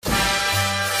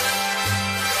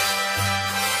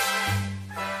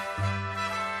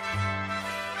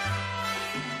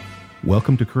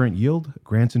Welcome to Current Yield,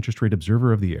 Grant's Interest Rate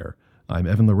Observer of the Year. I'm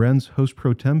Evan Lorenz, host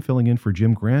pro tem, filling in for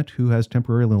Jim Grant, who has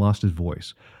temporarily lost his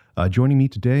voice. Joining me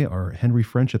today are Henry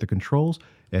French at the controls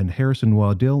and Harrison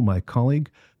Waddell, my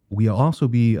colleague. We'll also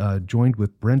be joined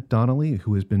with Brent Donnelly,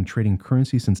 who has been trading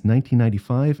currency since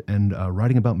 1995 and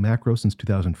writing about macro since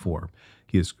 2004.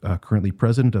 He is currently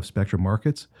president of Spectra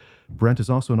Markets. Brent is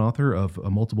also an author of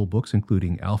multiple books,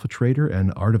 including Alpha Trader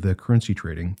and Art of the Currency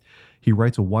Trading. He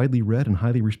writes a widely read and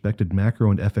highly respected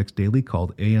macro and FX daily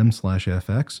called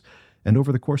AM/FX. And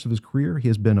over the course of his career, he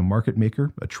has been a market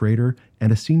maker, a trader,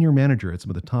 and a senior manager at some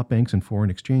of the top banks in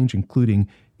foreign exchange, including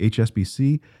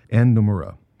HSBC and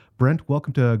Nomura. Brent,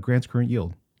 welcome to Grant's Current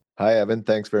Yield. Hi, Evan.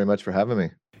 Thanks very much for having me.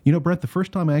 You know, Brent, the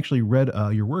first time I actually read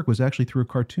your work was actually through a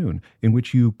cartoon in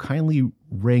which you kindly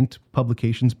ranked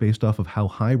publications based off of how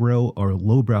highbrow or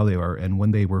lowbrow they are and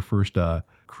when they were first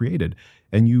created.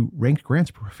 And you ranked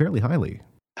Grant's fairly highly.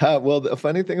 Well, the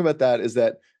funny thing about that is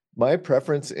that my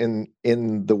preference in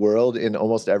the world, in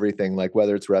almost everything, like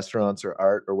whether it's restaurants or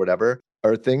art or whatever,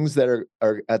 are things that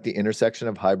are at the intersection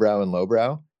of highbrow and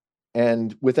lowbrow.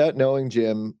 And without knowing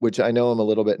Jim, which I know him a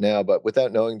little bit now, but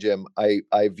without knowing Jim, I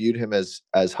viewed him as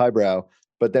highbrow.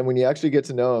 But then when you actually get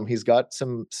to know him, he's got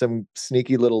some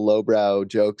sneaky little lowbrow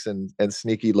jokes and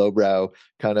sneaky lowbrow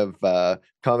kind of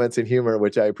comments and humor,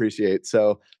 which I appreciate.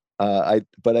 So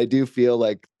but I do feel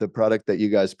like the product that you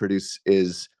guys produce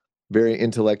is very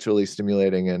intellectually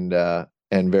stimulating and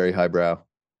very highbrow.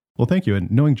 Well, thank you.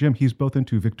 And knowing Jim, he's both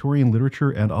into Victorian literature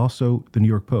and also the New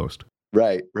York Post.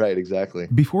 Right, exactly.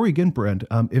 Before we begin, Brent,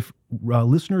 if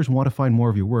listeners want to find more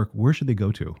of your work, where should they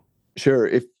go to? Sure.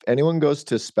 If anyone goes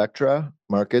to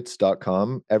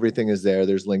spectramarkets.com, everything is there.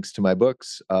 There's links to my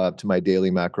books, to my daily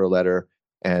macro letter,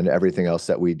 and everything else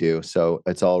that we do. So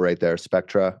it's all right there,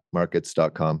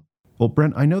 spectramarkets.com. Well,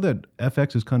 Brent, I know that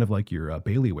FX is kind of like your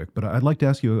bailiwick, but I'd like to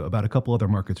ask you about a couple other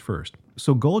markets first.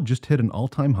 So gold just hit an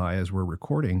all-time high as we're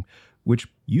recording, which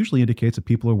usually indicates that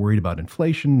people are worried about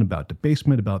inflation, about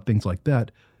debasement, about things like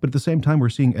that. But at the same time, we're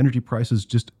seeing energy prices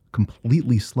just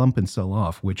completely slump and sell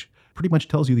off, which pretty much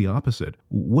tells you the opposite.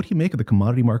 What do you make of the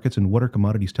commodity markets, and what are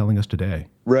commodities telling us today?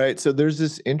 Right. So there's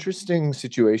this interesting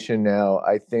situation now,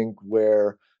 I think,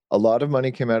 where a lot of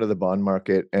money came out of the bond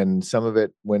market and some of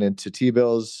it went into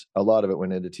T-bills. A lot of it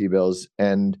went into T-bills.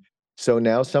 And so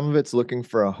now some of it's looking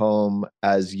for a home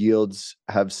as yields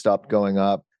have stopped going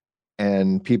up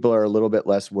and people are a little bit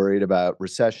less worried about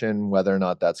recession, whether or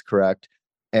not that's correct.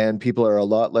 And people are a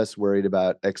lot less worried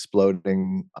about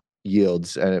exploding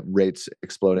yields and rates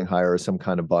exploding higher or some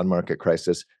kind of bond market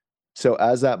crisis. So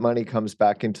as that money comes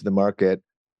back into the market,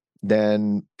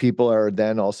 then people are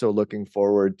then also looking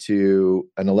forward to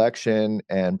an election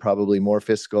and probably more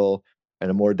fiscal and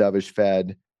a more dovish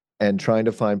Fed and trying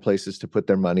to find places to put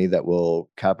their money that will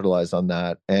capitalize on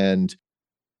that. And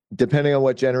depending on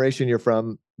what generation you're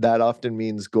from, that often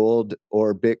means gold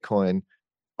or Bitcoin.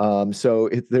 So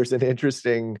there's an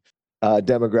interesting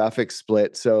demographic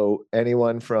split. So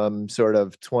anyone from sort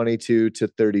of 22 to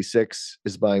 36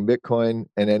 is buying Bitcoin,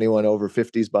 and anyone over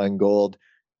 50 is buying gold.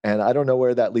 And I don't know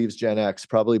where that leaves Gen X,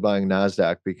 probably buying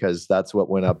NASDAQ because that's what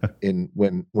went up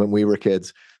when we were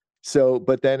kids. So,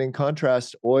 but then in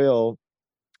contrast, oil,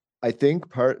 I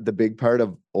think the big part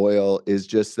of oil is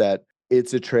just that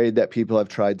it's a trade that people have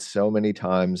tried so many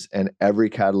times and every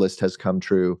catalyst has come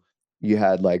true. You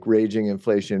had like raging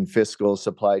inflation, fiscal,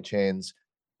 supply chains,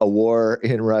 a war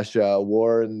in Russia, a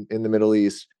war in the Middle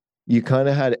East. You kind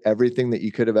of had everything that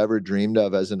you could have ever dreamed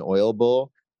of as an oil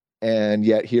bull. And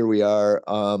yet here we are.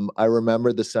 I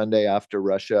remember the Sunday after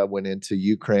Russia went into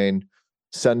Ukraine.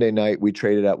 Sunday night, we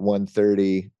traded at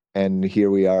 130, and here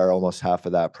we are almost half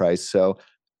of that price. So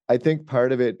I think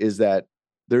part of it is that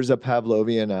there's a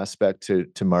Pavlovian aspect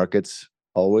to markets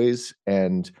always.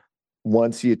 And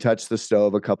once you touch the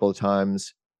stove a couple of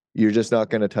times, you're just not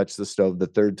going to touch the stove the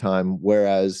third time.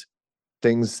 Whereas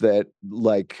things that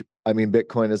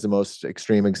Bitcoin is the most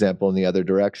extreme example in the other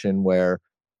direction, where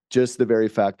just the very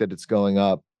fact that it's going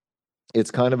up, it's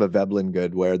kind of a Veblen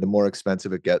good where the more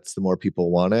expensive it gets, the more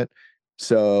people want it.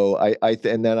 So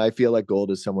and then I feel like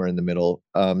gold is somewhere in the middle.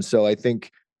 So I think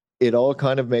it all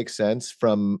kind of makes sense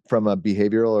from a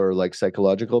behavioral or like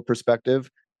psychological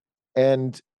perspective.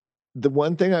 And the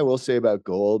one thing I will say about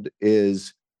gold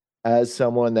is, as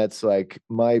someone that's like,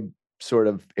 my sort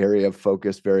of area of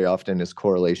focus very often is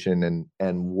correlation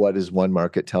and what is one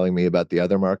market telling me about the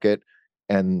other market.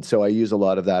 And so I use a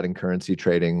lot of that in currency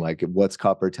trading, like what's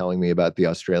copper telling me about the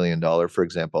Australian dollar, for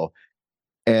example.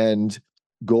 And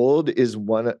gold is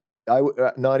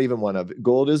not even one of,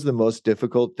 gold is the most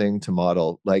difficult thing to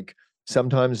model. Like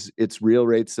Sometimes it's real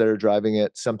rates that are driving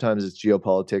it. Sometimes it's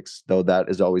geopolitics, though that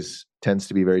is always tends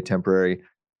to be very temporary.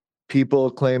 People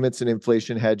claim it's an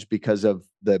inflation hedge because of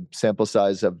the sample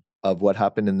size of what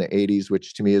happened in the 80s,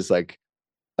 which to me is like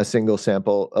a single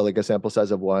sample, like a sample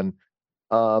size of one.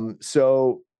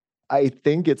 So I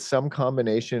think it's some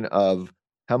combination of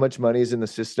how much money is in the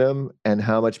system and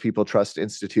how much people trust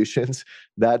institutions.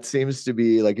 That seems to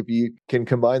be like, if you can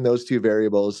combine those two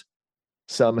variables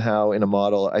somehow in a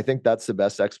model, I think that's the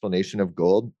best explanation of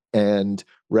gold. And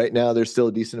right now, there's still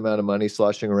a decent amount of money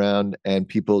sloshing around, and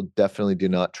people definitely do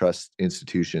not trust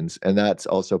institutions. And that's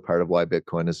also part of why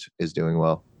Bitcoin is doing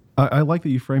well. I like that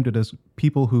you framed it as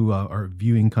people who are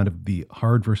viewing kind of the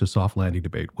hard versus soft landing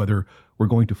debate, whether we're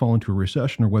going to fall into a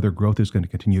recession or whether growth is going to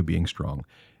continue being strong.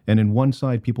 And in one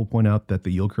side, people point out that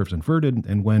the yield curve's inverted,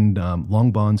 and when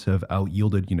long bonds have out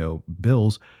yielded,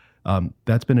 bills,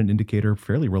 that's been an indicator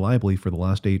fairly reliably for the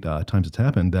last eight times it's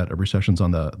happened that a recession's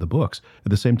on the books. At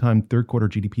the same time, third quarter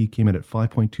GDP came in at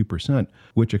 5.2%,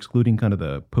 which, excluding kind of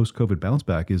the post-COVID bounce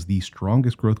back, is the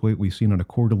strongest growth rate we've seen on a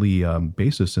quarterly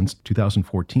basis since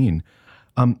 2014.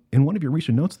 In one of your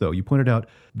recent notes, though, you pointed out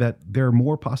that there are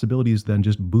more possibilities than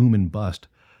just boom and bust,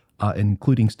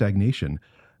 including stagnation.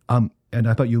 And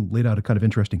I thought you laid out a kind of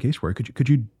interesting case for it. Could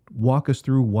you walk us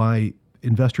through why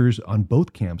investors on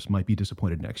both camps might be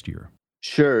disappointed next year?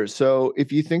 Sure. So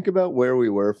if you think about where we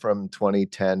were from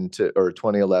 2010 to or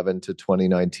 2011 to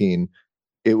 2019,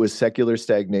 it was secular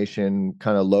stagnation,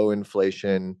 kind of low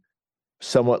inflation,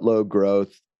 somewhat low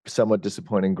growth, somewhat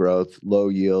disappointing growth, low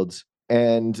yields.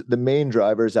 And the main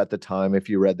drivers at the time, if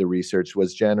you read the research,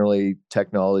 was generally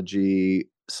technology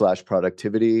slash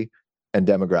productivity and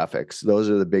demographics.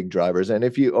 Those are the big drivers. And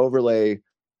if you overlay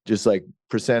just like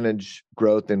percentage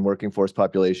growth in working force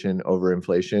population over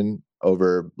inflation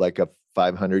over like a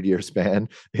 500-year span,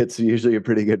 it's usually a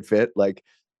pretty good fit. Like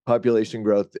population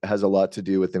growth has a lot to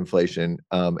do with inflation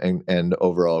and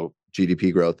overall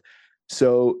GDP growth.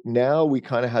 So now we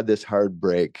kind of had this hard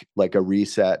break, like a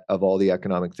reset of all the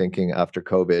economic thinking after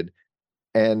COVID.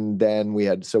 And then we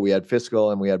had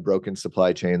fiscal and we had broken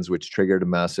supply chains, which triggered a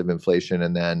massive inflation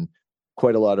and then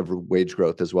quite a lot of wage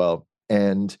growth as well.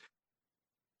 And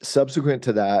subsequent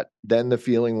to that, then the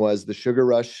feeling was the sugar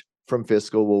rush from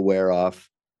fiscal will wear off.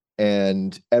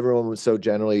 And everyone was so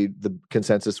generally the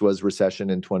consensus was recession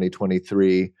in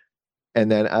 2023.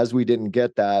 And then as we didn't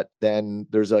get that, then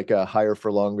there's like a higher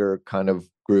for longer kind of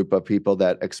group of people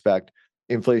that expect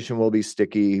inflation will be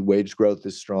sticky, wage growth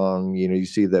is strong. You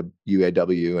see the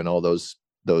UAW and all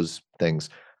those things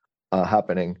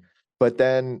happening. But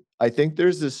then I think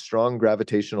there's this strong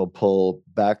gravitational pull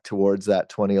back towards that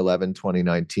 2011,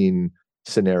 2019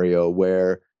 scenario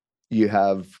where you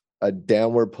have a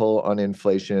downward pull on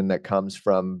inflation that comes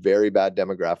from very bad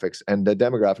demographics. And the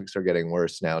demographics are getting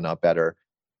worse now, not better.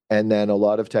 And then a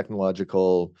lot of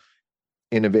technological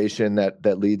innovation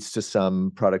that leads to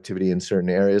some productivity in certain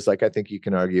areas. Like I think you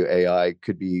can argue AI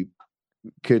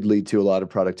could lead to a lot of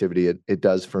productivity. It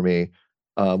does for me.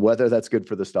 Whether that's good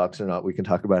for the stocks or not, we can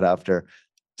talk about after.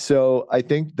 So I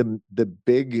think the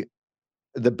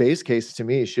base case to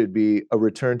me should be a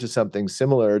return to something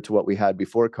similar to what we had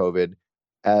before COVID,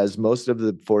 as most of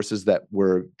the forces that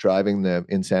were driving the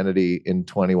insanity in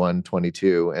 21,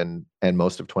 22, and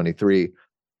most of 23,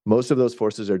 most of those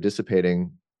forces are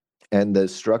dissipating, and the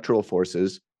structural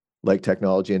forces like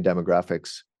technology and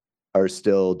demographics are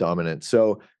still dominant.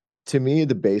 So to me,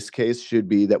 the base case should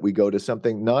be that we go to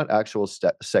something not actual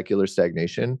secular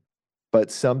stagnation, but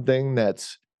something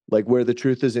that's like where the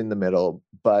truth is in the middle,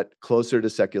 but closer to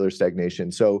secular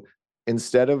stagnation. So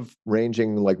instead of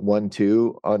ranging like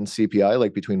 1-2 on CPI,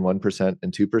 like between 1%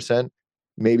 and 2%,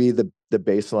 maybe the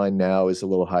baseline now is a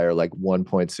little higher, like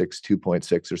 1.6,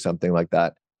 2.6 or something like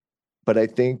that. But I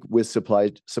think with supply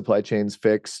chains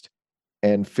fixed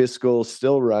and fiscal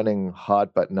still running hot,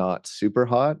 but not super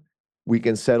hot, we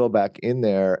can settle back in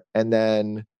there. And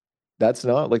then that's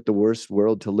not like the worst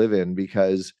world to live in,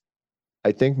 because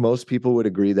I think most people would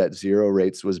agree that zero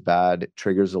rates was bad. It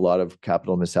triggers a lot of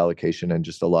capital misallocation and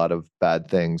just a lot of bad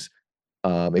things.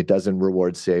 It doesn't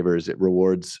reward savers. It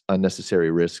rewards unnecessary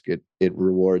risk. It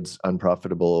rewards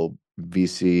unprofitable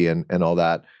VC and all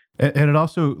that. And it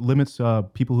also limits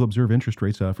people who observe interest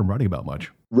rates from writing about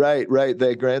much. Right.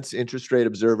 The grants interest rate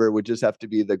observer would just have to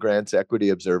be the grants equity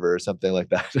observer or something like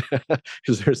that,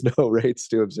 because there's no rates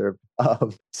to observe.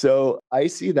 So I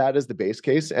see that as the base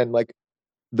case. And like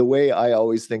the way I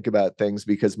always think about things,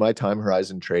 because my time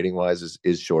horizon trading wise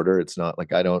is shorter. It's not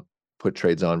like I don't put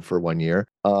trades on for 1 year.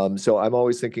 So I'm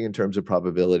always thinking in terms of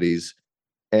probabilities.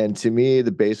 And to me,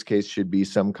 the base case should be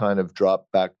some kind of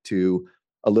drop back to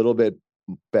a little bit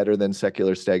better than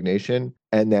secular stagnation,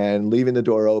 and then leaving the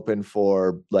door open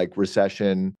for like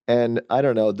recession. And I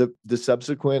don't know, the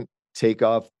subsequent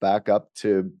takeoff back up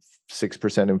to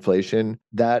 6% inflation,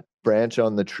 that branch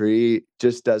on the tree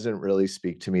just doesn't really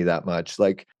speak to me that much.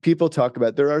 Like people talk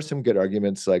about, there are some good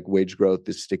arguments like wage growth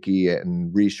is sticky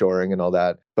and reshoring and all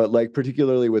that. But like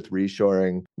particularly with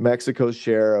reshoring, Mexico's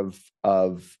share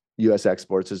of US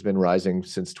exports has been rising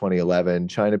since 2011.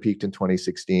 China peaked in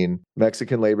 2016.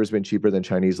 Mexican labor has been cheaper than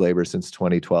Chinese labor since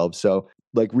 2012. So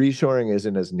like reshoring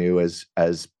isn't as new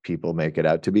as people make it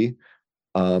out to be.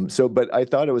 But I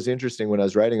thought it was interesting when I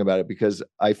was writing about it because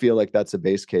I feel like that's a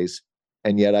base case.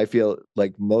 And yet I feel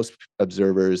like most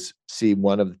observers see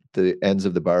one of the ends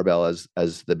of the barbell as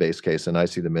the base case, and I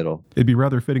see the middle. It'd be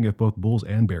rather fitting if both bulls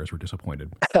and bears were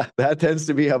disappointed. That tends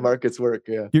to be how markets work,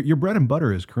 yeah. Your bread and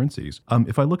butter is currencies.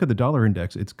 If I look at the dollar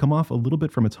index, it's come off a little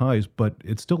bit from its highs, but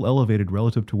it's still elevated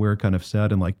relative to where it kind of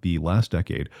sat in like the last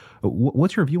decade.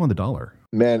 What's your view on the dollar?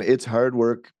 Man, it's hard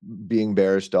work being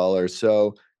bearish dollar.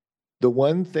 So the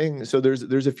one thing, so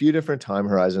there's a few different time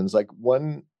horizons. Like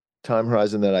one time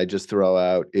horizon that I just throw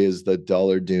out is the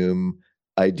dollar doom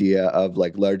idea of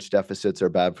like large deficits are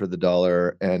bad for the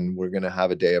dollar and we're going to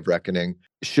have a day of reckoning.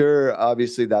 Sure,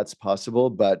 obviously that's possible,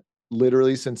 but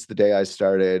literally since the day I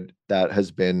started, that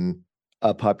has been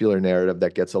a popular narrative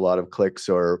that gets a lot of clicks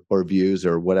or views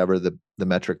or whatever the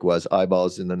metric was,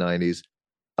 eyeballs in the 90s.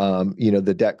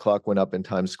 The debt clock went up in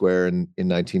Times Square in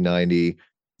 1990.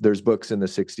 There's books in the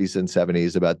 60s and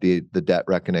 70s about the debt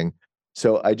reckoning.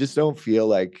 So I just don't feel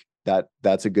like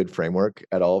that's a good framework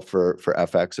at all for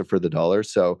FX or for the dollar.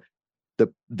 So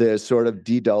the sort of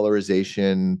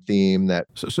de-dollarization theme that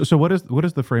so what is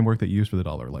the framework that you use for the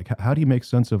dollar? Like how do you make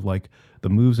sense of like the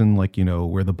moves in like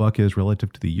where the buck is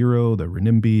relative to the euro, the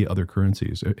renminbi, other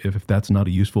currencies, if that's not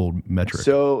a useful metric?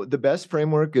 So the best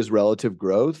framework is relative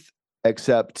growth,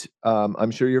 except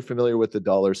I'm sure you're familiar with the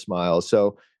dollar smile.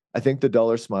 So I think the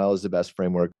dollar smile is the best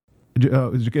framework.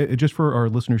 Just for our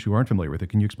listeners who aren't familiar with it,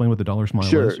 can you explain what the dollar smile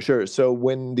is? Sure. So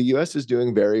when the US is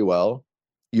doing very well,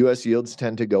 US yields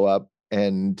tend to go up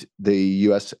and the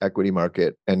US equity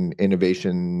market and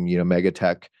innovation, mega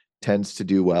tech tends to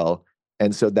do well.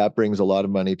 And so that brings a lot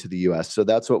of money to the US. So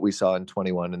that's what we saw in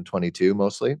 21 and 22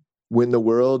 mostly. When the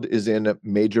world is in a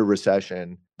major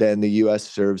recession, then the US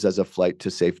serves as a flight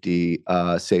to safety,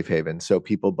 safe haven. So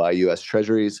people buy US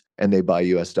treasuries and they buy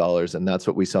US dollars. And that's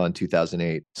what we saw in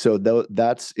 2008. So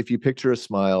that's, if you picture a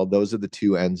smile, those are the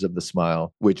two ends of the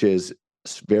smile, which is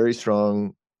very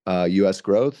strong US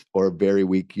growth or very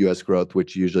weak US growth,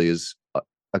 which usually is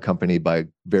accompanied by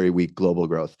very weak global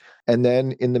growth. And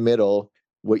then in the middle,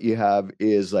 what you have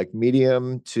is like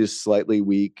medium to slightly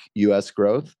weak US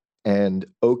growth and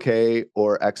okay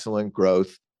or excellent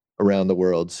growth around the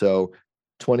world. So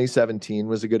 2017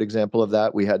 was a good example of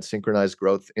that. We had synchronized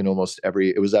growth in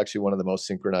it was actually one of the most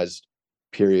synchronized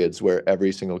periods where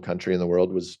every single country in the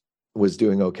world was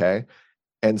doing okay.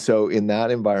 And so in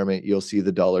that environment, you'll see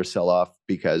the dollar sell off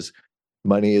because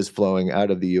money is flowing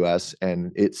out of the US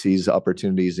and it sees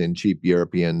opportunities in cheap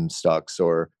European stocks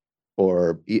or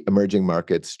emerging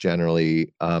markets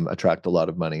generally attract a lot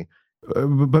of money.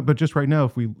 But just right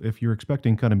now, if you're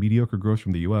expecting kind of mediocre growth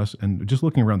from the U.S. and just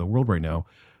looking around the world right now,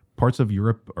 parts of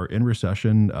Europe are in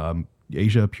recession.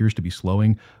 Asia appears to be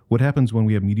slowing. What happens when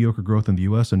we have mediocre growth in the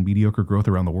U.S. and mediocre growth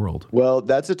around the world? Well,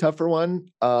 that's a tougher one.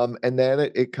 And then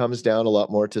it comes down a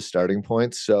lot more to starting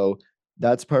points. So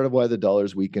that's part of why the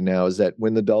dollar's weakened now is that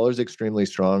when the dollar's extremely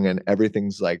strong and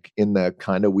everything's like in the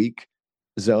kind of weak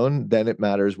zone, then it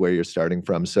matters where you're starting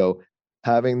from. So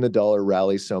having the dollar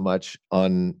rally so much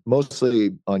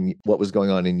mostly on what was going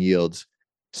on in yields.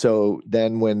 So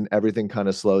then when everything kind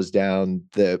of slows down,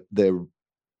 the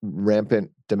rampant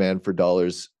demand for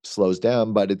dollars slows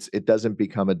down, but it doesn't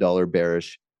become a dollar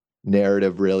bearish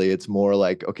narrative really. It's more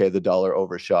like, okay, the dollar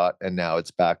overshot and now it's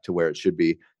back to where it should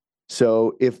be.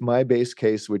 So if my base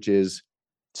case, which is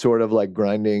sort of like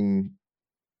grinding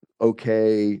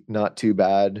okay, not too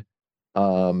bad,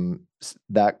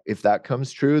 that if that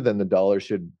comes true, then the dollar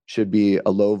should be a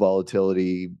low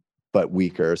volatility but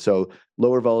weaker. So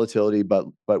lower volatility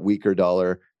but weaker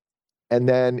dollar. And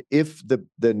then if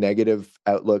the negative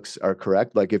outlooks are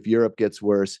correct, like if Europe gets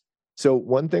worse. So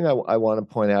one thing I want to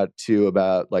point out too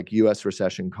about like US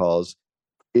recession calls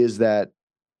is that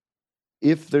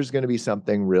if there's going to be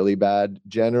something really bad,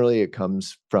 generally it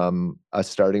comes from a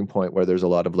starting point where there's a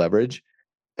lot of leverage.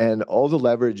 And all the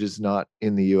leverage is not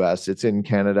in the US. It's in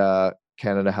Canada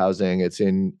housing. It's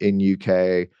in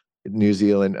UK, New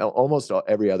Zealand, almost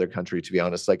every other country, to be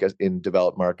honest, like in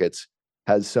developed markets,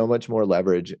 has so much more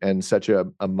leverage and such a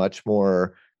much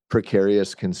more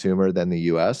precarious consumer than the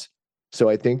US. So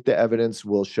I think the evidence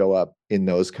will show up in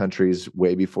those countries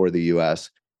way before the US.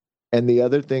 And the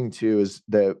other thing too is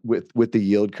that with the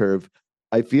yield curve,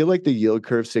 I feel like the yield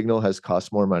curve signal has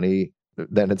cost more money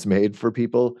than it's made for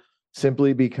people,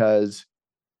 simply because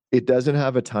it doesn't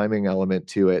have a timing element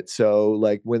to it. So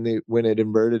like when it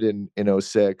inverted in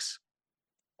 '06,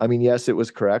 I mean, yes, it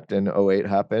was correct and '08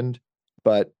 happened,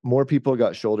 but more people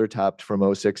got shoulder tapped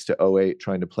from '06 to '08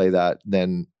 trying to play that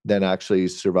than actually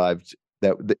survived,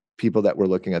 that the people that were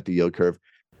looking at the yield curve.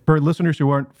 For listeners who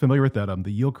aren't familiar with that,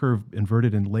 the yield curve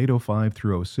inverted in late '05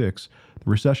 through '06. The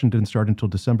recession didn't start until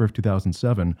December of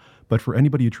 2007. But for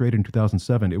anybody who traded in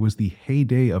 2007, it was the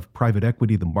heyday of private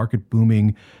equity, the market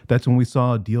booming. That's when we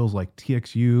saw deals like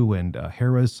TXU and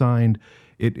Harrah's signed.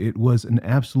 It was an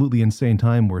absolutely insane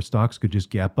time where stocks could just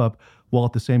gap up, while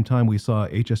at the same time we saw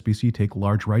HSBC take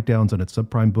large write-downs on its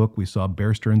subprime book. We saw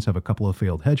Bear Stearns have a couple of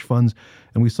failed hedge funds,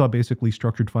 and we saw basically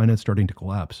structured finance starting to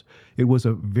collapse. It was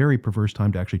a very perverse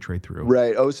time to actually trade through.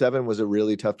 Right. '07 was a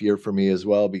really tough year for me as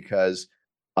well, because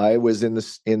I was in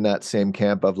that same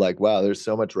camp of like, wow, there's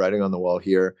so much writing on the wall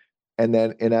here. And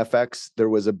then in FX, there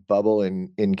was a bubble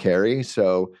in carry.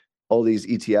 So all these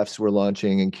ETFs were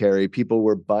launching in carry. People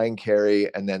were buying carry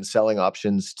and then selling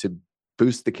options to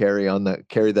boost the carry on the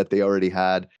carry that they already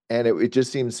had. And it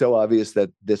just seemed so obvious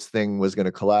that this thing was going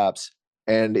to collapse.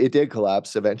 And it did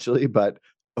collapse eventually, but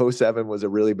 '07 was a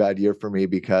really bad year for me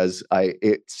because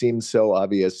it seemed so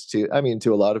obvious to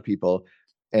a lot of people.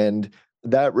 And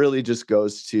that really just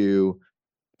goes to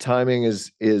timing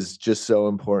is just so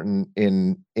important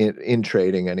in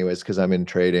trading anyways, because I'm in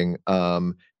trading.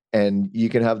 And you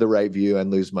can have the right view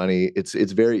and lose money.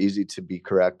 It's very easy to be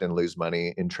correct and lose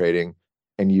money in trading,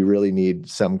 and you really need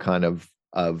some kind of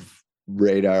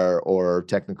radar or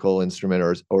technical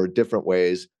instrument or different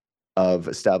ways of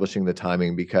establishing the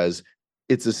timing, because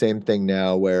it's the same thing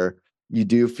now where you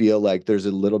do feel like there's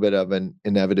a little bit of an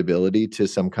inevitability to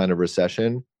some kind of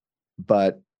recession,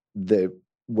 but the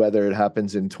whether it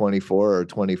happens in 24 or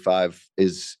 25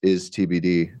 is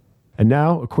TBD. And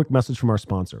now, a quick message from our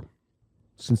sponsor.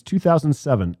 Since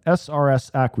 2007,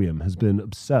 SRS Acquium has been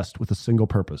obsessed with a single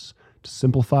purpose: to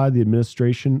simplify the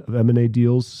administration of M&A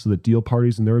deals so that deal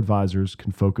parties and their advisors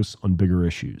can focus on bigger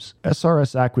issues.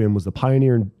 SRS Acquium was the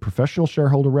pioneer in professional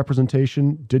shareholder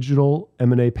representation, digital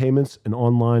M&A payments, and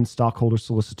online stockholder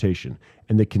solicitation,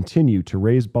 and they continue to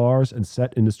raise bars and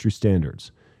set industry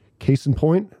standards. Case in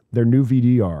point, their new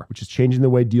VDR, which is changing the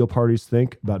way deal parties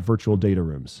think about virtual data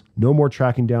rooms. No more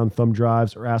tracking down thumb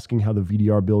drives or asking how the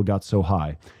VDR bill got so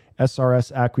high.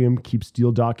 SRS Acquium keeps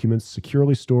deal documents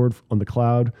securely stored on the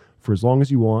cloud for as long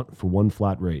as you want for one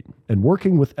flat rate. And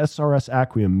working with SRS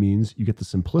Acquium means you get the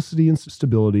simplicity and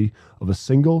stability of a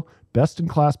single,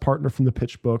 best-in-class partner from the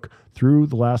pitch book through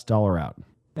the last dollar out.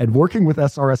 And working with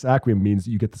SRS Acquium means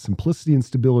you get the simplicity and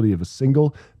stability of a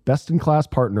single, best-in-class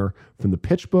partner from the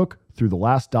pitch book through the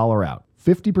last dollar out.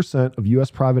 50% of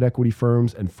U.S. private equity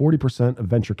firms and 40% of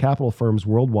venture capital firms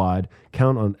worldwide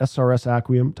count on SRS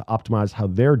Acquium to optimize how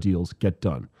their deals get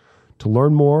done. To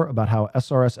learn more about how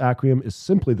SRS Acquium is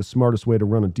simply the smartest way to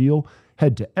run a deal,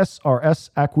 head to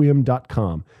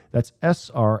srsacquium.com. That's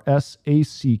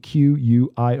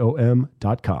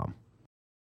srsacquium.com.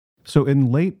 So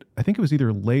in I think it was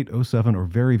either late '07 or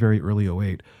very, very early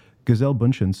 '08, Gazelle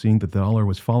Bunchen, seeing that the dollar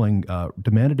was falling,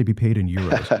 demanded to be paid in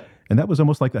euros. And that was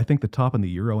almost like, I think, the top in the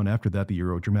euro. And after that, the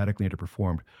euro dramatically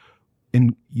underperformed.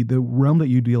 In the realm that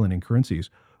you deal in currencies,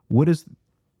 what is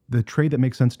the trade that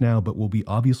makes sense now, but will be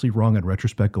obviously wrong in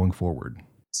retrospect going forward?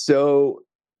 So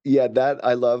yeah,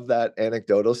 I love that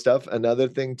anecdotal stuff. Another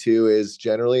thing too is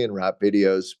generally in rap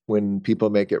videos, when people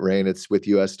make it rain, it's with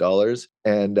US dollars.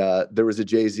 And there was a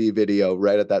Jay-Z video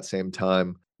right at that same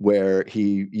time where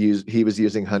he was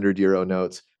using €100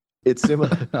 notes. It's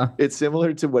similar. It's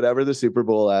similar to whatever the Super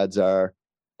Bowl ads are.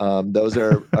 Those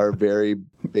are very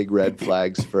big red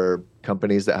flags for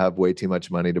companies that have way too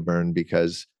much money to burn,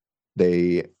 because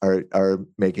they are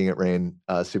making it rain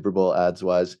Super Bowl ads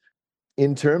wise.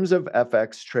 In terms of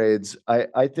FX trades,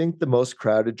 I think the most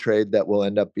crowded trade that will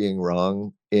end up being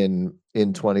wrong in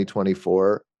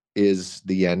 2024 is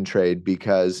the yen trade,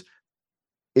 because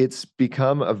it's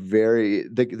become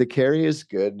the carry is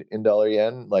good in dollar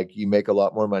yen. Like, you make a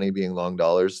lot more money being long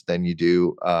dollars than you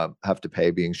do have to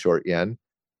pay being short yen.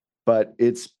 But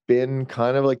it's been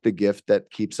kind of like the gift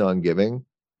that keeps on giving.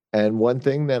 And one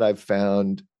thing that I've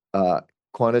found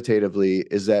quantitatively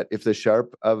is that if the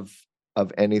Sharp of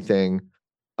anything,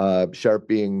 Sharp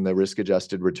being the risk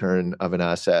adjusted return of an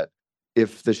asset,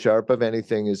 if the Sharp of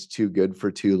anything is too good for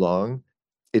too long,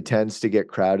 it tends to get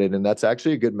crowded. And that's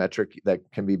actually a good metric that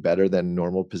can be better than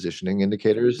normal positioning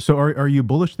indicators. So are you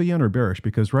bullish the yen or bearish?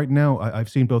 Because right now I've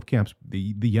seen both camps.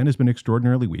 The yen has been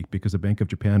extraordinarily weak because the Bank of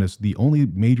Japan is the only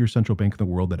major central bank in the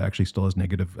world that actually still has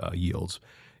negative yields.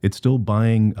 It's still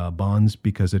buying bonds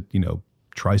because it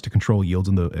tries to control yields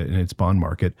in its bond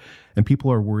market, and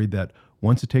people are worried that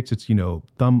once it takes its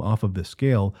thumb off of the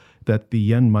scale, that the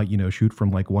yen might shoot from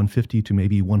like 150 to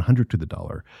maybe 100 to the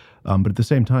dollar. But at the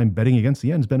same time, betting against the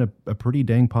yen has been a pretty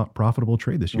dang profitable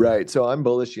trade this year. Right. So I'm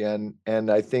bullish yen,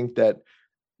 and I think that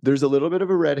there's a little bit of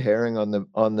a red herring on the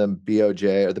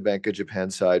BOJ or the Bank of Japan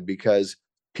side, because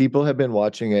people have been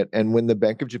watching it, and when the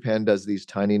Bank of Japan does these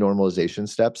tiny normalization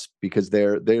steps, because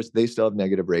they still have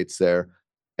negative rates there,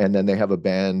 and then they have a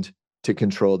band to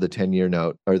control the 10-year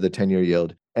note or the 10-year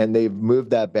yield, and they've moved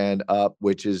that band up,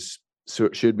 which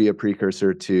should be a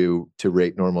precursor to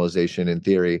rate normalization in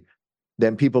theory.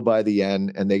 Then people buy the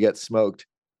yen and they get smoked,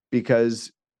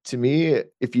 because to me,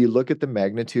 if you look at the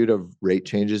magnitude of rate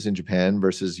changes in Japan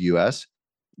versus US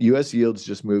yields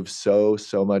just move so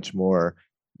much more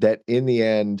that in the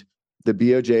end, the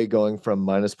BOJ going from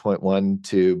minus 0.1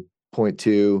 to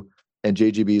 0.2 and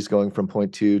JGBs going from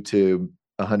 0.2 to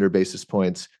 100 basis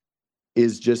points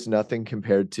is just nothing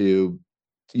compared to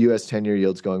US 10-year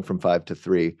yields going from 5 to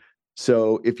 3.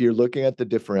 So if you're looking at the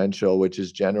differential, which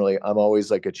is generally, I'm always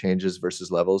like a changes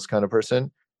versus levels kind of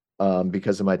person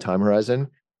because of my time horizon,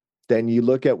 then you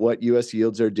look at what US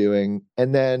yields are doing.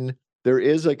 And then there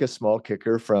is like a small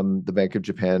kicker from the Bank of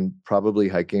Japan probably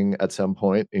hiking at some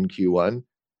point in Q1.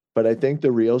 But I think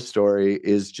the real story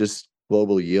is just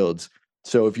global yields.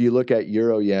 So if you look at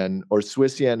Euro yen, or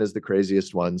Swiss yen is the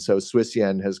craziest one. So Swiss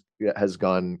yen has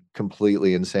gone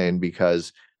completely insane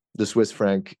because the Swiss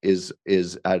franc is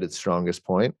at its strongest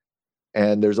point.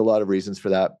 And there's a lot of reasons for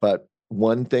that. But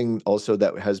one thing also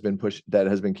that has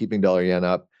been keeping dollar yen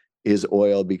up is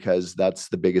oil, because that's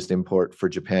the biggest import for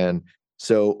Japan.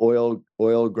 So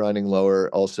oil grinding lower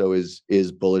also is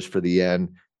bullish for the yen.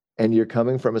 And you're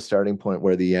coming from a starting point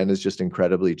where the yen is just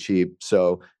incredibly cheap.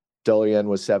 So dollar yen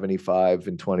was 75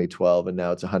 in 2012, and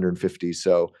now it's 150.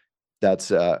 So that's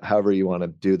however you want to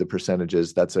do the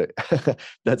percentages. That's a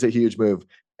that's a huge move.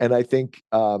 And I think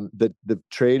the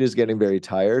trade is getting very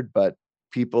tired, but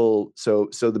people, so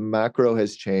the macro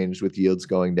has changed with yields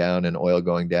going down and oil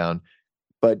going down.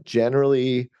 But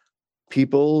generally,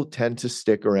 people tend to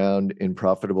stick around in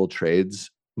profitable trades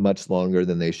much longer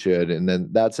than they should. And then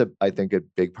that's I think a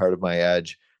big part of my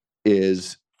edge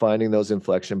is finding those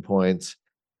inflection points,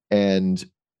 and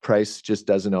price just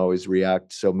doesn't always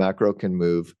react. So macro can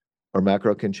move or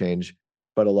macro can change.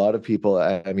 But a lot of people,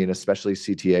 I mean, especially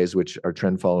CTAs, which are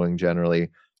trend following generally,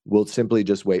 will simply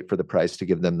just wait for the price to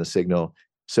give them the signal.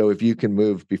 So if you can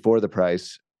move before the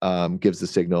price gives the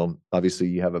signal, obviously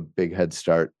you have a big head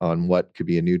start on what could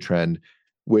be a new trend,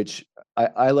 which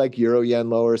I like Euro yen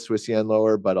lower, Swiss yen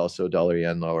lower, but also dollar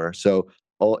yen lower. So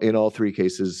in all three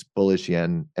cases, bullish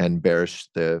yen and bearish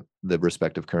the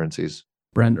respective currencies.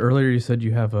 Brent, earlier you said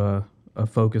you have a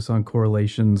focus on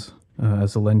correlations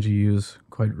as a lens you use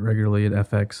quite regularly at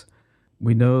FX.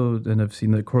 We know and have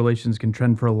seen that correlations can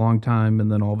trend for a long time,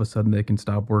 and then all of a sudden they can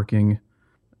stop working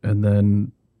and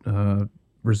then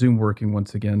resume working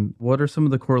once again. What are some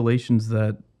of the correlations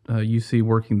that you see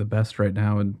working the best right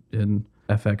now in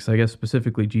FX? I guess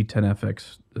specifically G10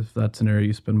 FX, if that's an area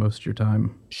you spend most of your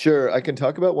time. Sure. I can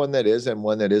talk about one that is and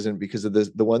one that isn't, because of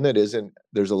the one that isn't,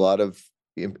 there's a lot of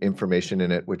information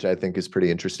in it, which I think is pretty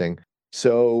interesting.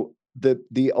 So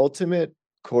the ultimate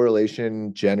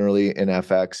correlation generally in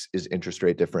FX is interest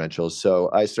rate differentials. So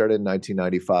I started in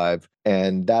 1995,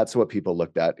 and that's what people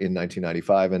looked at in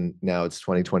 1995, and now it's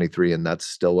 2023, and that's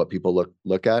still what people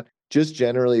look at. Just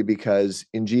generally because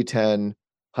in G10,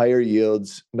 higher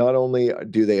yields, not only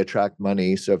do they attract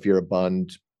money, so if you're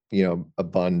a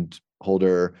bond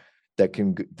holder that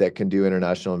can do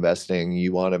international investing,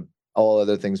 you want to, all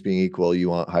other things being equal, you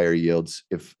want higher yields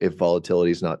if volatility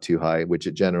is not too high, which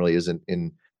it generally isn't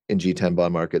in G10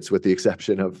 bond markets, with the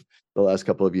exception of the last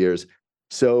couple of years.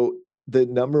 So the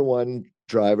number one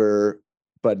driver,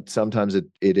 but sometimes it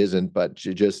isn't, but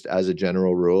just as a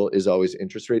general rule, is always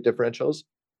interest rate differentials.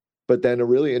 But then a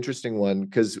really interesting one,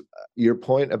 because your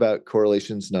point about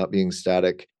correlations not being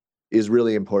static is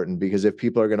really important, because if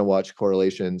people are going to watch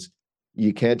correlations,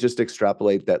 you can't just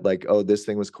extrapolate that like, oh, this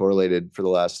thing was correlated for the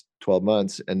last 12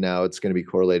 months and now it's going to be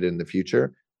correlated in the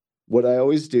future. What I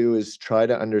always do is try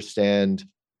to understand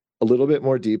a little bit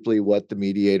more deeply what the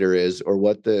mediator is, or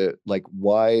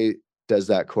why does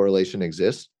that correlation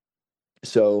exist?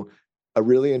 So a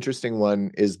really interesting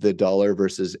one is the dollar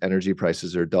versus energy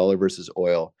prices, or dollar versus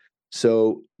oil.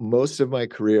 So most of my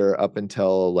career up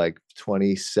until like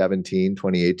 2017,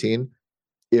 2018,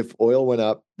 if oil went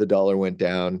up, the dollar went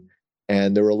down.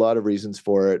 And there were a lot of reasons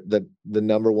for it. The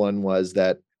number one was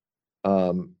that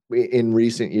in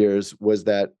recent years was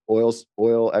that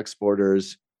oil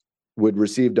exporters would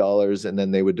receive dollars and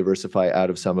then they would diversify out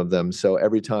of some of them. So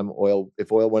every time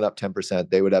if oil went up 10%,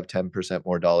 they would have 10%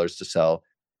 more dollars to sell,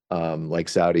 like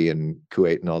Saudi and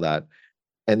Kuwait and all that.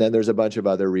 And then there's a bunch of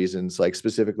other reasons, like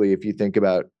specifically, if you think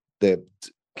about the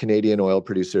Canadian oil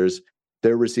producers,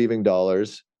 they're receiving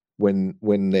dollars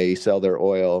when they sell their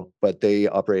oil, but they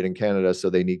operate in Canada, so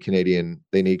they need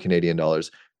Canadian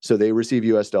dollars. So they receive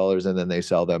US dollars and then they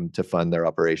sell them to fund their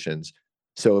operations.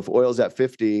 So if oil's at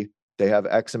 50, they have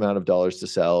X amount of dollars to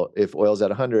sell. If oil's at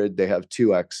 100, they have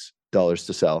 2X dollars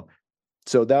to sell.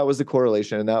 So that was the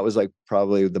correlation. And that was like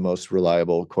probably the most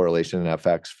reliable correlation in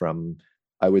FX from,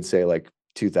 I would say, like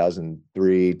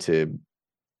 2003 to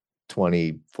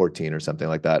 2014 or something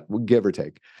like that, give or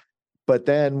take. But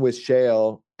then with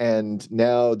shale, and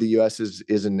now the US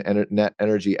is an net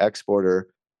energy exporter,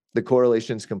 the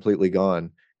correlation's completely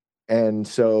gone. And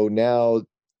so now,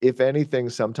 if anything,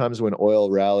 sometimes when oil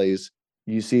rallies,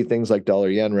 you see things like dollar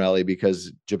yen rally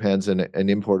because Japan's an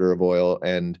importer of oil.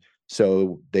 And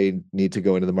so they need to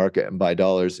go into the market and buy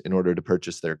dollars in order to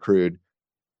purchase their crude.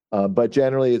 But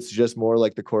generally, it's just more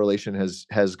like the correlation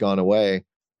has gone away.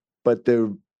 But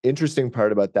the interesting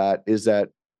part about that is that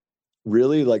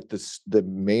really, like, the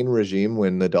main regime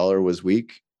when the dollar was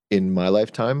weak in my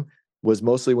lifetime was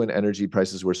mostly when energy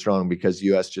prices were strong, because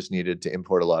US just needed to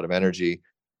import a lot of energy.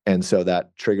 And so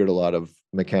that triggered a lot of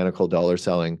mechanical dollar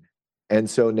selling. And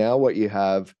so now what you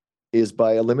have is,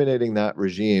 by eliminating that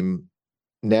regime,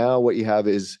 now what you have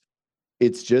is,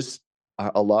 it's just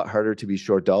a lot harder to be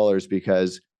short dollars,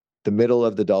 because the middle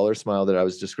of the dollar smile that I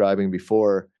was describing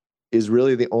before is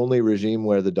really the only regime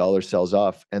where the dollar sells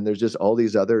off. And there's just all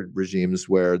these other regimes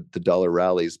where the dollar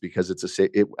rallies, because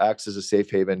it acts as a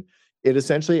safe haven. It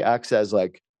essentially acts as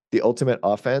like the ultimate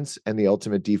offense and the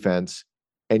ultimate defense.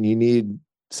 And you need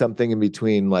something in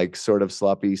between, like sort of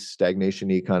sloppy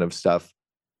stagnation-y kind of stuff,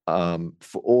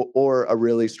 or a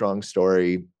really strong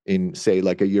story in, say,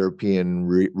 like a European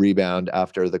rebound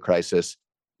after the crisis.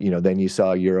 Then you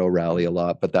saw Euro rally a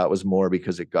lot, but that was more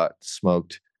because it got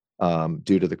smoked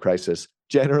due to the crisis.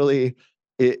 Generally,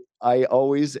 I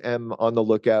always am on the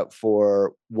lookout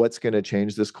for what's going to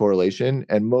change this correlation,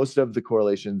 and most of the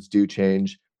correlations do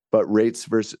change, but rate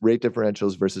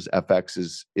differentials versus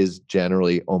FX is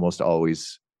generally almost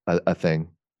always a thing.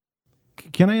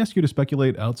 Can I ask you to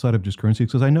speculate outside of just currency?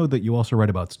 Because I know that you also write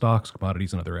about stocks,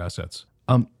 commodities, and other assets.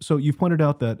 So you've pointed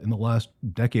out that in the last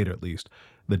decade, at least,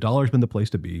 the dollar's been the place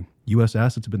to be. U.S.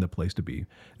 assets have been the place to be. And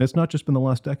it's not just been the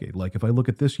last decade. Like, if I look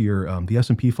at this year, the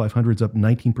S&P 500 is up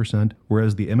 19%,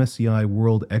 whereas the MSCI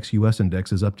World ex-US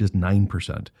Index is up just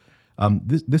 9%.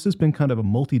 This has been kind of a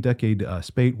multi-decade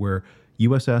spate where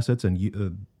U.S. assets and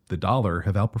the dollar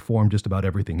have outperformed just about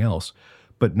everything else.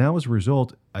 But now, as a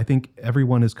result, I think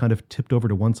everyone is kind of tipped over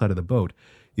to one side of the boat.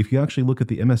 If you actually look at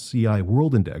the MSCI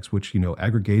World Index, which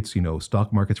aggregates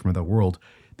stock markets from the world,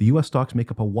 the U.S. stocks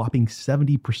make up a whopping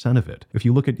 70% of it. If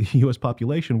you look at the U.S.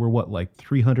 population, we're like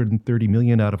 330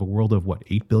 million out of a world of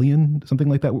 8 billion, something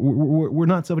like that. We're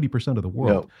not 70% of the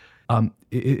world. No.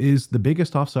 Is the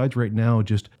biggest offsides right now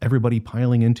just everybody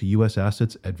piling into U.S.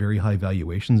 assets at very high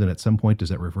valuations, and at some point does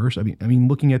that reverse? I mean,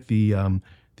 looking at the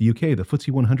UK, the FTSE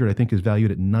 100, I think, is valued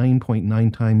at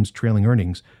 9.9 times trailing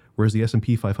earnings, whereas the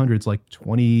S&P 500 is like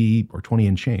 20 or 20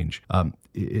 and change.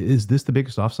 Is this the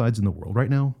biggest offsides in the world right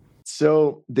now?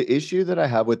 So the issue that I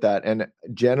have with that, and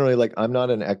generally, like, I'm not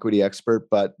an equity expert,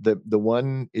 but the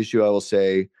one issue I will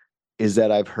say is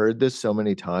that I've heard this so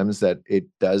many times that it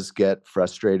does get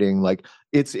frustrating. Like,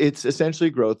 it's essentially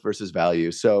growth versus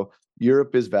value. So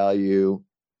Europe is value,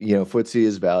 FTSE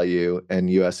is value, and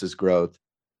US is growth.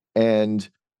 And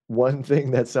one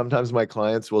thing that sometimes my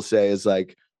clients will say is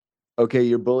like, okay,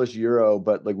 you're bullish euro,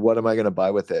 but like, what am I going to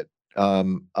buy with it?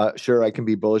 Sure, I can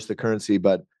be bullish the currency,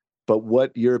 but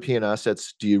what European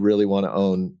assets do you really want to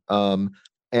own?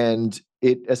 And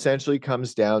it essentially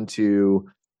comes down to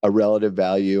a relative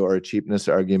value or a cheapness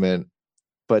argument.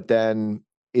 But then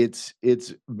it's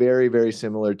very, very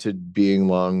similar to being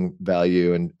long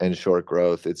value and short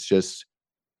growth. It's just,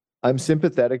 I'm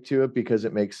sympathetic to it because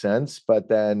it makes sense, but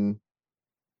then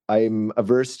I'm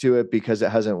averse to it because it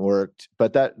hasn't worked.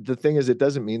 But the thing is, it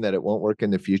doesn't mean that it won't work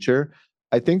in the future.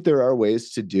 I think there are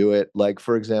ways to do it. Like,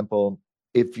 for example,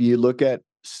 if you look at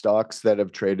stocks that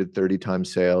have traded 30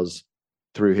 times sales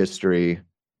through history,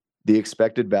 the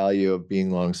expected value of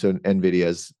being long, so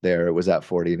Nvidia's there, it was at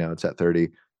 40, now it's at 30.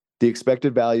 the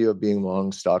expected value of being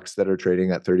long stocks that are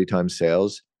trading at 30 times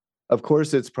sales, of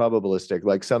course, it's probabilistic.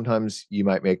 Like sometimes you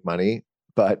might make money,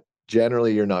 but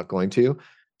generally you're not going to.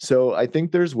 So I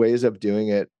think there's ways of doing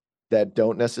it that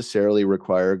don't necessarily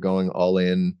require going all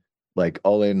in, like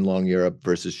all in long Europe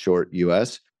versus short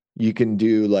US. You can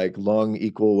do like long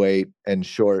equal weight and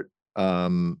short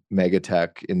mega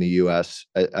tech in the US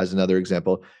as another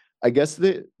example. I guess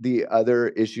the other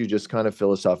issue, just kind of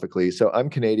philosophically, so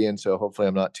I'm Canadian, so hopefully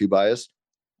I'm not too biased.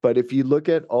 But if you look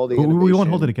at all the We won't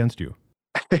hold it innovation, against you.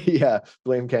 yeah,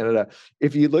 blame Canada.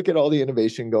 If you look at all the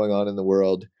innovation going on in the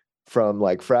world, from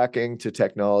like fracking to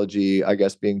technology, I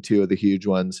guess being two of the huge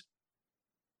ones,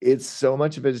 it's so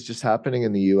much of it is just happening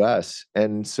in the US.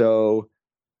 And so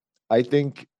I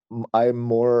think I'm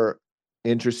more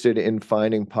interested in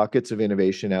finding pockets of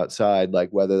innovation outside, like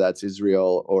whether that's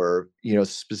Israel or,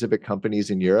 specific companies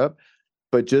in Europe,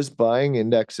 but just buying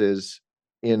indexes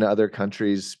in other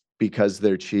countries because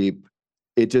they're cheap,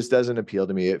 it just doesn't appeal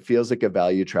to me. It feels like a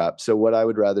value trap. So what I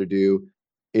would rather do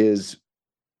is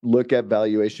look at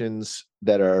valuations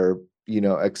that are,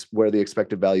 where the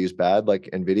expected value is bad, like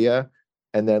Nvidia,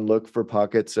 and then look for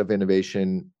pockets of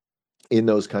innovation in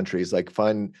those countries. Like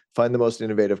find the most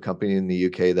innovative company in the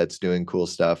UK that's doing cool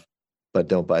stuff, but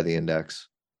don't buy the index.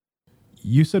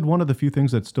 You said one of the few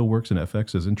things that still works in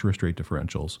FX is interest rate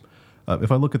differentials.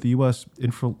 If I look at the U.S.,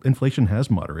 inflation has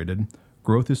moderated,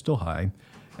 growth is still high,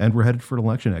 and we're headed for an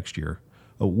election next year.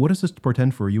 What does this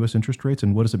portend for U.S. interest rates,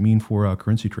 and what does it mean for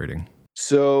currency trading?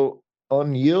 So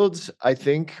on yields, I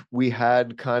think we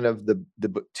had kind of the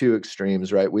two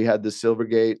extremes, right? We had the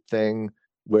Silvergate thing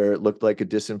where it looked like a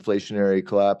disinflationary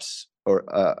collapse or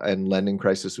and lending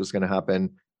crisis was going to happen.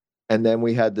 And then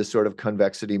we had this sort of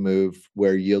convexity move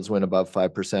where yields went above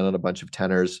 5% on a bunch of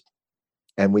tenors.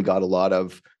 And we got a lot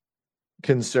of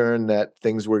concern that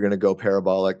things were going to go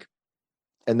parabolic.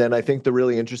 And then I think the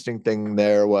really interesting thing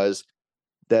there was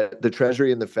that the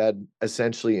Treasury and the Fed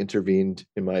essentially intervened,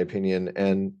 in my opinion.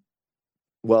 And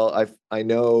well, I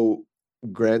know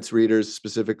Grant's readers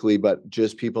specifically, but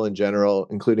just people in general,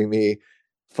 including me,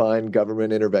 find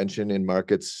government intervention in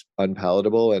markets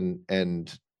unpalatable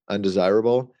and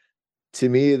undesirable. To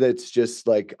me, that's just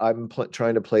like I'm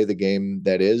trying to play the game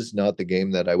that is, not the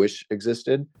game that I wish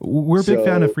existed. We're a big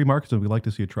fan of free markets, and we'd like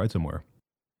to see it tried somewhere.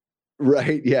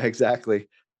 Right. Yeah, exactly.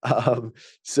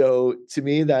 So to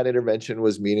me, that intervention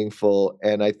was meaningful.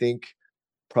 And I think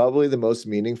probably the most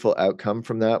meaningful outcome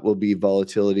from that will be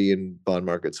volatility in bond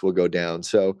markets will go down.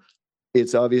 So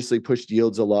it's obviously pushed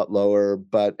yields a lot lower.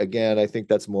 But again, I think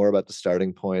that's more about the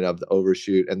starting point of the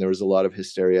overshoot. And there was a lot of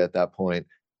hysteria at that point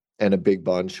and a big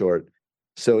bond short.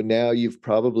 So now you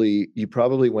probably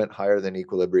went higher than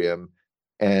equilibrium.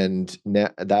 And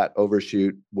that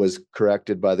overshoot was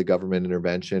corrected by the government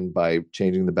intervention by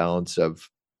changing the balance of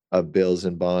bills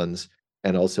and bonds,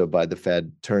 and also by the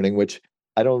Fed turning, which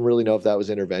I don't really know if that was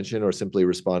intervention or simply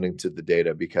responding to the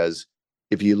data, because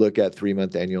if you look at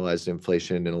 3-month annualized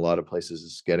inflation in a lot of places,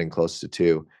 it's getting close to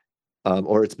 2,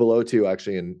 or it's below 2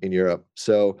 actually in Europe.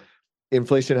 So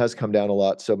inflation has come down a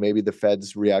lot. So maybe the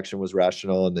Fed's reaction was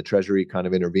rational and the Treasury kind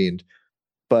of intervened.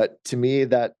 But to me,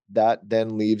 that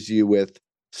then leaves you with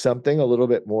something a little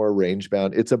bit more range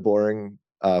bound. It's a boring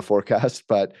forecast,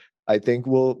 but I think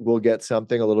we'll get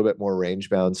something a little bit more range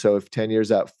bound. So if 10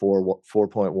 years at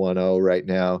 4.10 right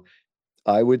now,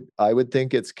 I would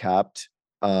think it's capped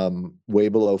way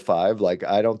below 5. Like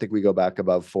I don't think we go back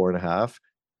above 4.5.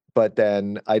 But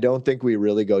then I don't think we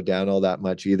really go down all that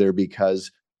much either,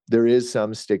 because there is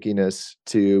some stickiness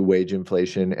to wage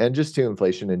inflation and just to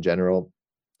inflation in general,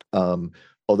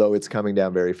 although it's coming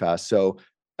down very fast. So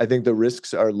I think the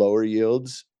risks are lower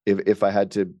yields if I had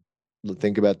to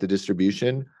think about the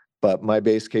distribution. But my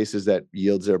base case is that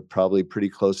yields are probably pretty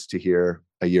close to here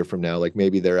a year from now. Like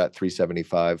maybe they're at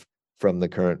 375 from the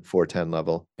current 410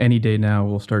 level. Any day now,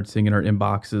 we'll start seeing in our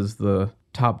inboxes the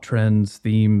top trends,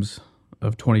 themes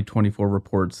of 2024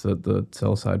 reports that the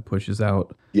sell side pushes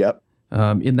out. Yep.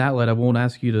 In that light, I won't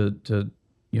ask you to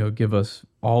give us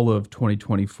all of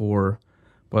 2024,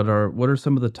 but what are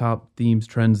some of the top themes,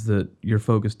 trends that you're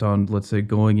focused on, let's say,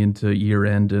 going into year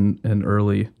end and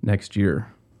early next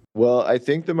year? Well, I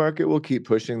think the market will keep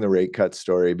pushing the rate cut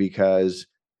story because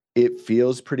it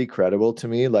feels pretty credible to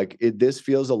me. Like this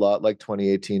feels a lot like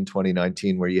 2018,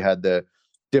 2019, where you had the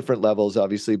different levels,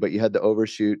 obviously, but you had the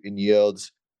overshoot in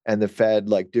yields and the Fed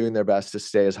like doing their best to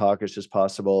stay as hawkish as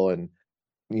possible. And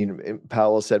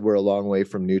Powell said we're a long way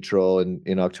from neutral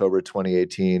in October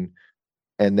 2018.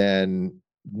 And then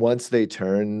once they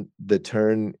turn,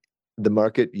 the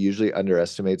market usually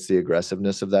underestimates the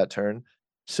aggressiveness of that turn.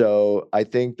 So I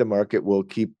think the market will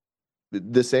keep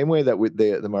the same way that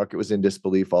the market was in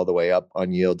disbelief all the way up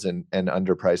on yields and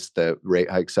underpriced the rate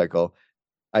hike cycle,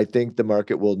 I think the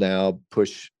market will now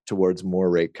push towards more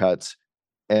rate cuts.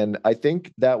 And I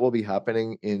think that will be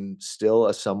happening in still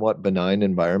a somewhat benign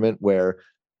environment where,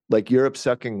 like, Europe's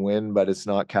sucking wind, but it's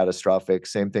not catastrophic.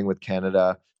 Same thing with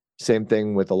Canada. Same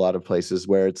thing with a lot of places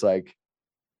where it's like,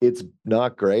 it's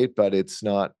not great, but it's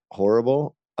not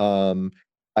horrible.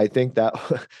 I think that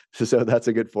so that's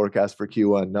a good forecast for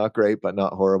Q1. Not great, but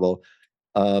not horrible.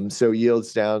 So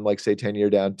yields down, like say 10-year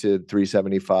down to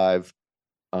 375.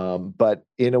 But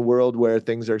in a world where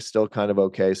things are still kind of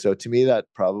okay. So to me, that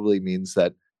probably means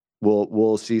that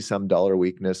we'll see some dollar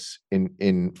weakness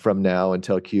in from now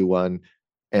until Q1,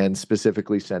 and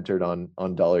specifically centered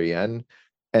on dollar yen.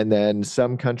 And then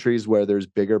some countries where there's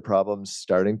bigger problems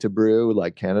starting to brew,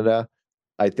 like Canada,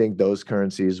 I think those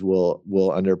currencies will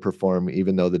underperform.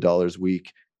 Even though the dollar's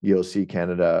weak, you'll see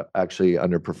Canada actually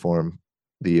underperform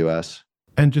the US.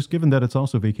 And just given that it's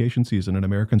also vacation season and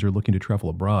Americans are looking to travel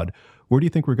abroad, where do you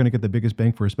think we're going to get the biggest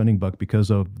bang for a spending buck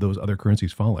because of those other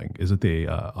currencies falling? Is it the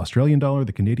Australian dollar,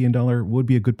 the Canadian dollar? Would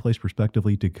be a good place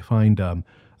prospectively to find,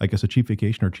 I guess, a cheap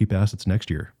vacation or cheap assets next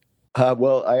year?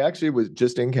 Well, I actually was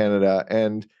just in Canada,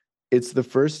 and it's the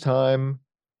first time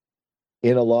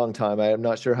in a long time, I am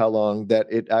not sure how long, that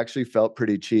it actually felt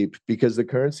pretty cheap because the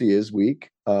currency is weak.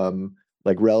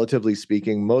 Like relatively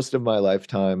speaking, most of my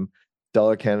lifetime,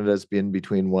 dollar Canada has been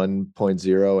between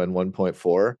 1.0 and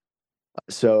 1.4.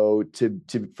 So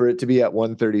for it to be at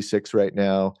 136 right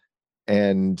now,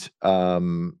 and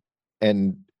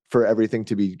for everything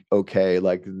to be okay,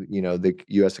 like, the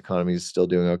US economy is still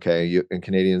doing okay, and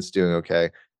Canadians doing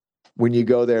okay. When you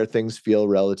go there, things feel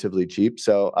relatively cheap.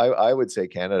 So I would say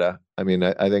Canada. I mean,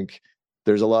 I think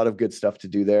there's a lot of good stuff to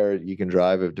do there. You can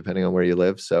drive depending on where you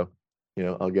live. So,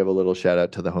 I'll give a little shout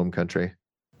out to the home country.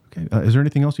 Okay. Is there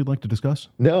anything else you'd like to discuss?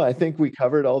 No, I think we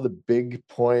covered all the big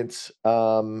points.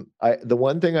 The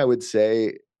one thing I would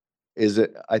say is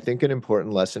that I think an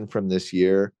important lesson from this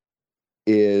year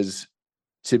is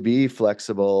to be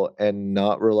flexible and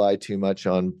not rely too much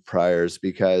on priors,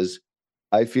 because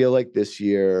I feel like this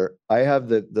year I have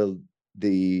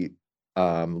the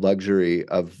luxury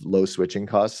of low switching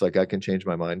costs. Like, I can change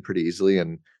my mind pretty easily,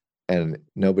 and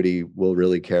nobody will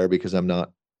really care because I'm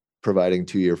not providing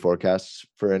 2-year forecasts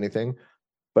for anything.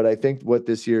 But I think what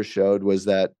this year showed was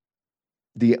that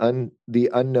the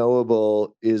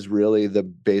unknowable is really the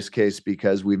base case,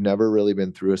 because we've never really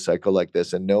been through a cycle like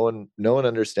this, and no one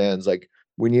understands, like,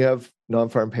 when you have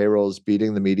non-farm payrolls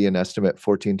beating the median estimate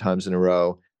 14 times in a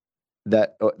row,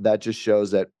 that just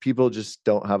shows that people just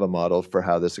don't have a model for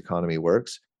how this economy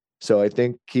works. So I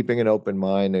think keeping an open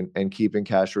mind and keeping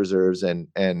cash reserves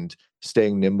and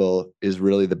staying nimble is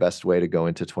really the best way to go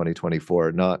into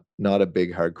 2024, not a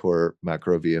big hardcore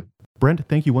macro view. Brent,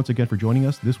 thank you once again for joining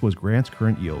us. This was Grant's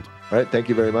Current Yield. All right. Thank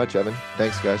you very much, Evan.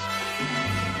 Thanks, guys.